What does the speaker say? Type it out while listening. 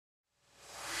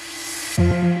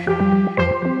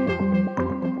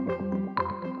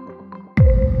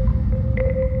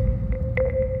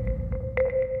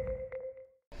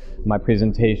My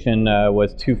presentation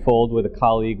was twofold with a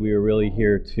colleague. We were really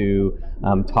here to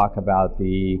talk about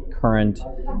the current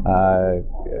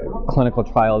clinical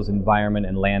trials environment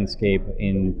and landscape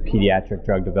in pediatric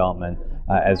drug development,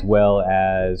 as well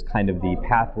as kind of the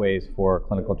pathways for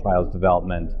clinical trials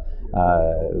development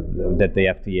that the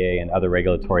FDA and other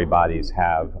regulatory bodies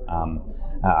have.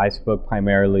 I spoke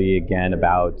primarily again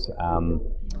about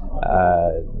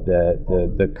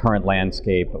the current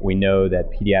landscape. We know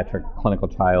that pediatric clinical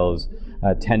trials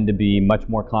tend to be much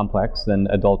more complex than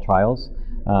adult trials.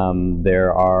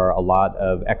 There are a lot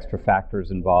of extra factors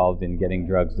involved in getting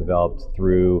drugs developed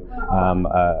through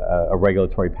a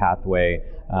regulatory pathway.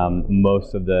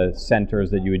 Most of the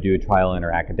centers that you would do a trial in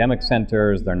are academic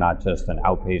centers. They're not just an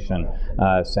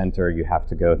outpatient center. You have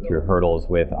to go through hurdles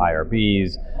with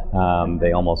IRBs.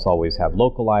 They almost always have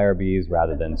local IRBs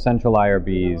rather than central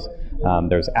IRBs.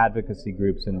 There's advocacy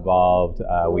groups involved.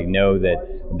 We know that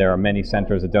there are many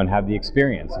centers that don't have the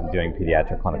experience in doing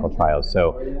pediatric clinical trials.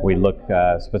 So we look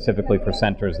specifically for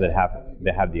centers that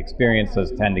have the experience.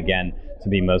 Those tend again to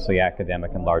be mostly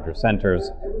academic and larger centers.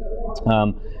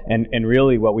 And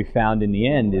really what we found in the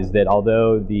end is that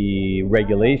although the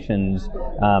regulations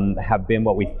have been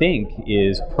what we think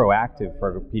is proactive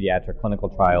for pediatric clinical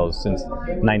trials since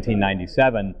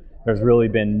 1997, there's really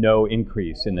been no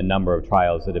increase in the number of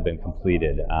trials that have been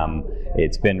completed.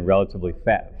 It's been relatively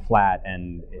flat,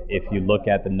 and if you look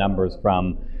at the numbers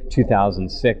from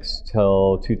 2006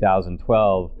 till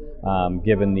 2012,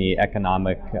 given the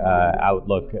economic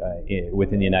outlook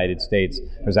within the United States,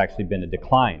 there's actually been a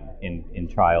decline in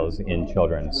trials in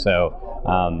children.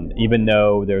 So even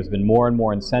though there's been more and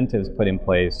more incentives put in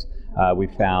place, we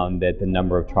found that the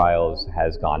number of trials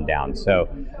has gone down. So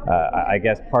I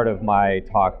guess part of my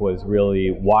talk was really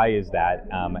why is that,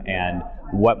 and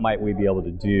what might we be able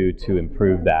to do to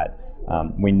improve that.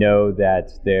 We know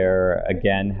that there,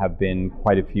 again, have been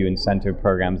quite a few incentive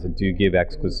programs that do give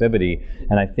exclusivity,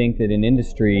 and I think that in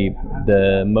industry,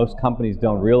 most companies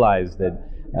don't realize that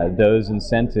those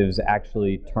incentives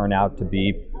actually turn out to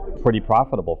be pretty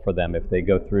profitable for them if they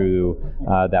go through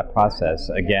that process.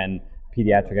 Again,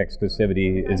 pediatric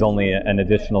exclusivity is only an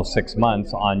additional 6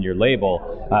 months on your label,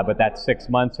 but that's 6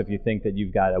 months if you think that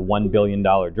you've got a $1 billion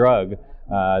drug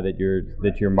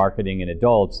that you're marketing in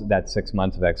adults. That 6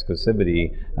 months of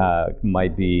exclusivity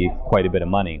might be quite a bit of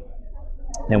money.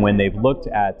 And when they've looked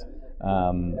at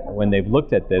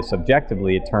this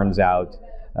objectively, it turns out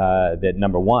that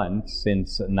number one,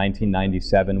 since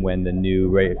 1997 when the new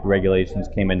regulations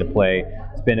came into play,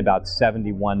 it's been about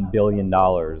 $71 billion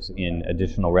in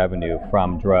additional revenue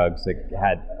from drugs that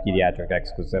had pediatric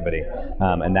exclusivity.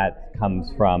 And that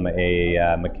comes from a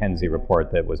McKinsey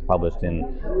report that was published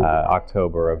in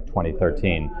October of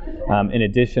 2013. In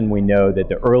addition, we know that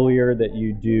the earlier that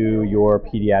you do your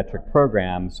pediatric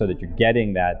program so that you're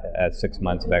getting that 6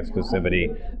 months of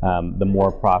exclusivity, the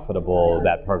more profitable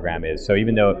that program is. So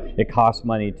even though it costs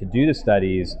money to do the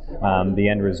studies, the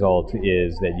end result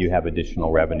is that you have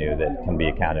additional revenue that can be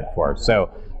accounted for. So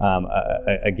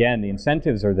again, the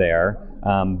incentives are there,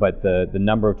 but the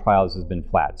number of trials has been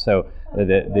flat. So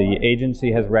the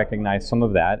agency has recognized some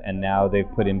of that, and now they've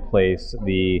put in place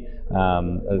the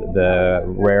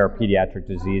Rare Pediatric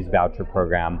Disease Voucher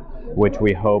Program, which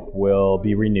we hope will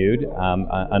be renewed.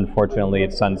 Unfortunately,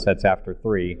 it sunsets after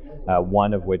 3,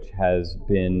 one of which has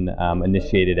been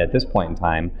initiated at this point in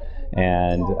time,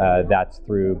 and that's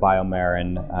through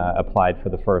BioMarin, applied for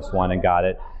the first one and got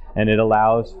it. And it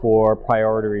allows for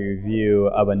priority review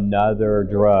of another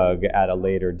drug at a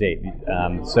later date.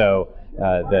 The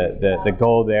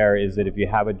goal there is that if you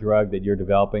have a drug that you're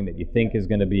developing that you think is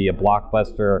going to be a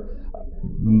blockbuster,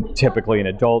 typically an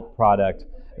adult product,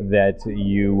 that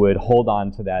you would hold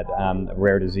on to that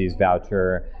rare disease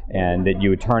voucher, and that you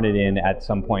would turn it in at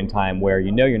some point in time where you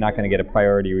know you're not going to get a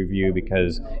priority review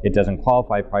because it doesn't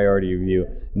qualify priority review.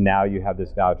 Now you have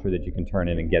this voucher that you can turn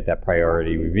in and get that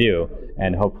priority review,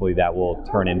 and hopefully that will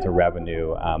turn into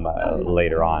revenue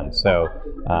later on. So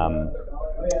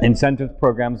incentive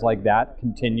programs like that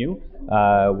continue.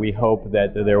 We hope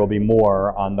that there will be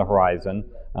more on the horizon.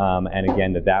 And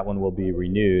again, that one will be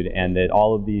renewed, and that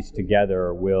all of these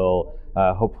together will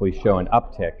hopefully show an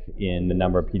uptick in the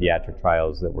number of pediatric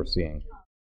trials that we're seeing.